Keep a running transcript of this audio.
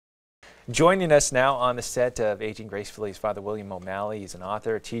Joining us now on the set of Aging Gracefully is Father William O'Malley. He's an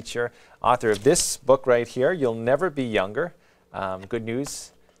author, a teacher, author of this book right here, You'll Never Be Younger. Good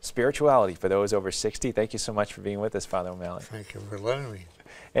news, spirituality for those over 60. Thank you so much for being with us, Father O'Malley. Thank you for letting me.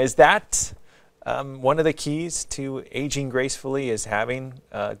 Is that one of the keys to aging gracefully, is having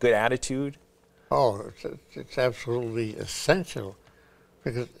a good attitude? Oh, it's absolutely essential,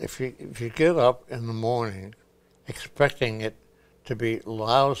 because if you get up in the morning expecting it to be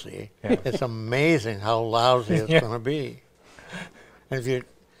lousy, it's amazing how lousy it's going to be. And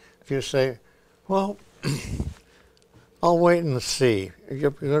if you say, well, I'll wait and see,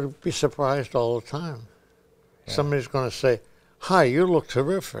 you're going to be surprised all the time. Somebody's going to say, hi, you look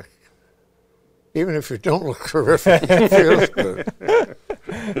terrific. Even if you don't look terrific, it feels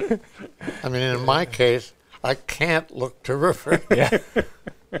good. I mean, in my case, I can't look terrific.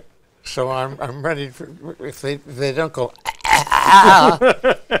 So I'm ready for, if they don't go,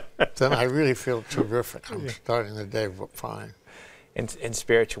 then I really feel terrific. I'm starting the day fine. In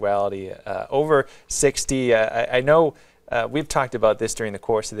spirituality, over 60, I know we've talked about this during the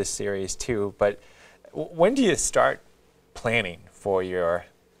course of this series too, but when do you start planning for your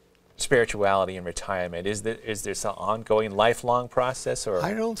spirituality in retirement? Is there some ongoing lifelong process? Or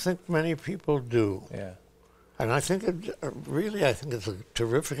I don't think many people do. Yeah. And I think I think it's a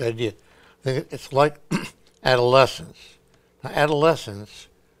terrific idea. I think it's like adolescents. Now, adolescents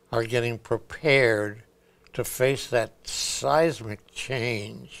are getting prepared to face that seismic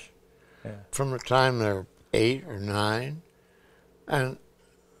change from the time they're 8 or 9, and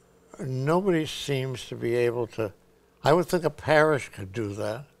nobody seems to be able to. I would think a parish could do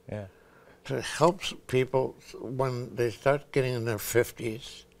that. To help people when they start getting in their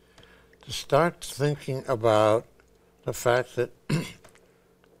 50s, to start thinking about the fact that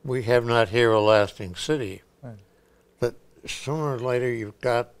we have not here a lasting city, that sooner or later you've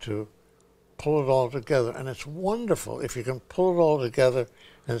got to pull it all together. And it's wonderful if you can pull it all together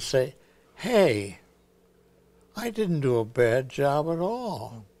and say, hey, I didn't do a bad job at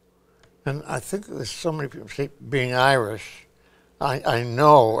all. And I think there's so many people, see, being Irish, I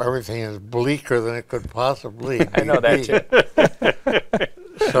know everything is bleaker than it could possibly be. I know that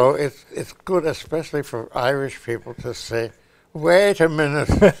too. So it's good, especially for Irish people, to say, wait a minute.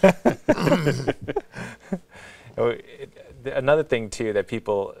 Another thing too that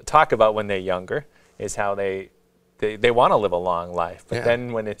people talk about when they're younger is how they want to live a long life, but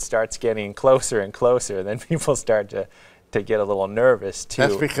then when it starts getting closer and closer, then people start to get a little nervous too.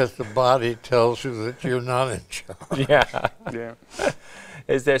 That's because the body tells you that you're not in charge. Yeah.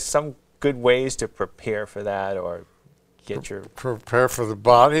 Is there some good ways to prepare for that, or get your prepare for the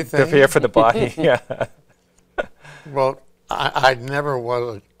body thing? Prepare for the body, yeah. Well, I never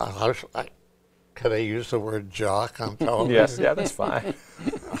was could I use the word jock on television? Yes, yeah, that's fine.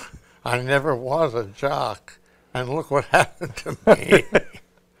 I never was a jock, and look what happened to me.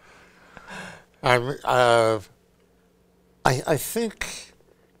 I think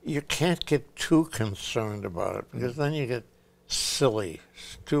you can't get too concerned about it, because then you get silly,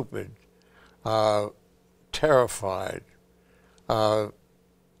 stupid, terrified,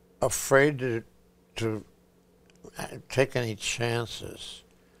 afraid to take any chances.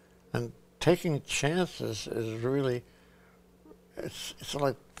 And taking chances is really, it's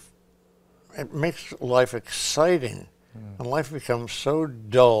like, it makes life exciting. And life becomes so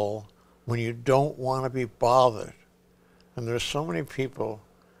dull when you don't want to be bothered. And there's so many people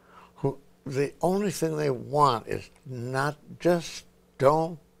who the only thing they want is not, just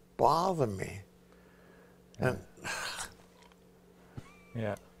don't bother me. And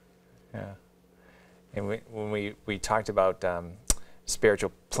yeah. And when we talked about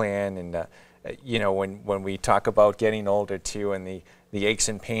spiritual plan, and you know, when we talk about getting older too, and the aches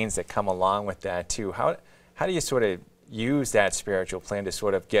and pains that come along with that too, how do you sort of use that spiritual plan to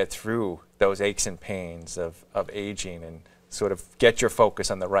sort of get through those aches and pains of aging and sort of get your focus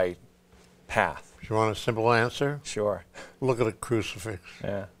on the right path? Do you want a simple answer? Sure. Look at a crucifix.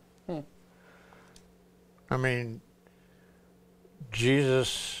 Yeah. I mean,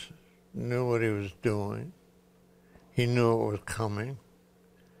 Jesus knew what he was doing. He knew it was coming,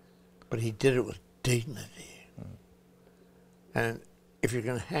 but he did it with dignity. And if you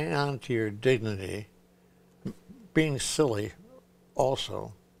can hang on to your dignity, being silly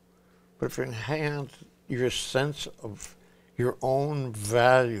also, but if you can hang on to your sense of your own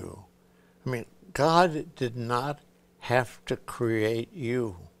value. I mean, God did not have to create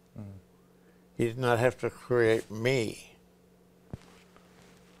you. He did not have to create me.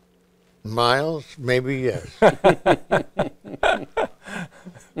 Miles, maybe yes.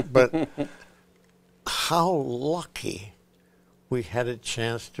 But how lucky we had a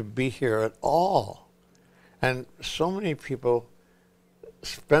chance to be here at all. And so many people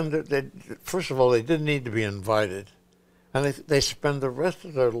spend it, first of all, they didn't need to be invited. And they spend the rest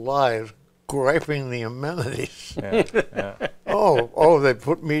of their lives griping the amenities. Yeah, yeah. Oh, they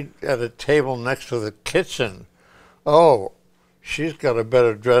put me at a table next to the kitchen. Oh, she's got a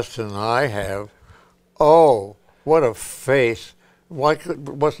better dress than I have. Oh, what a face.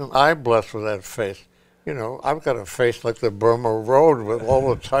 Wasn't I blessed with that face? You know, I've got a face like the Burma Road with all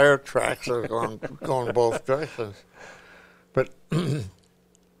the tire tracks that are going both directions. But I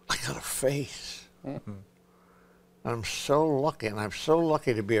got a face. Mm-hmm. I'm so lucky, and I'm so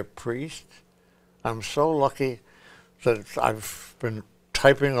lucky to be a priest. I'm so lucky that I've been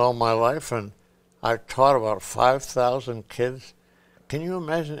typing all my life, and I've taught about 5,000 kids. Can you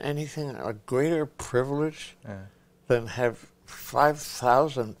imagine anything, a greater privilege than have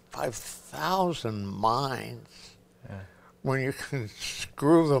 5,000 minds when you can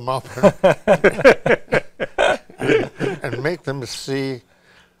screw them up and make them see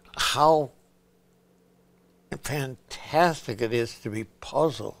how fantastic it is to be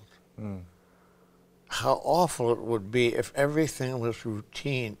puzzled. How awful it would be if everything was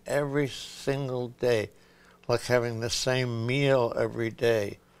routine every single day, like having the same meal every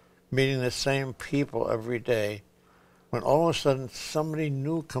day, meeting the same people every day, when all of a sudden somebody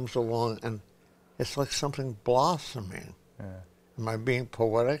new comes along and it's like something blossoming. Am I being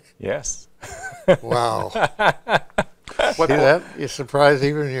poetic? Yes. Wow. See that? You surprise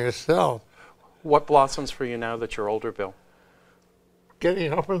even yourself. What blossoms for you now that you're older, Bill?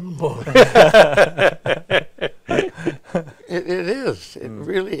 Getting up in the morning. It is. It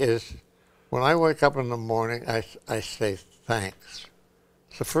really is. When I wake up in the morning, I say thanks.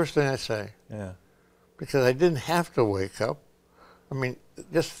 It's the first thing I say. Yeah. Because I didn't have to wake up. I mean,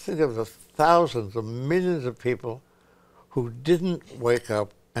 just think of the thousands of millions of people who didn't wake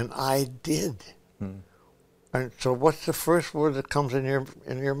up, and I did. And so what's the first word that comes in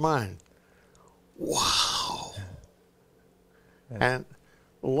your mind? Wow. And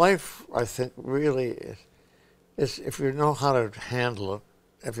life, I think, really is if you know how to handle it,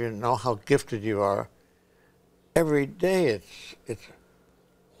 if you know how gifted you are, every day it's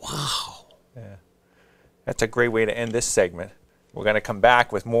wow. Yeah. That's a great way to end this segment. We're going to come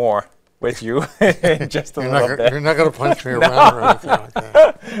back with more with you in just a little bit. You're not going to punch me around or anything like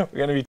that. We're going to be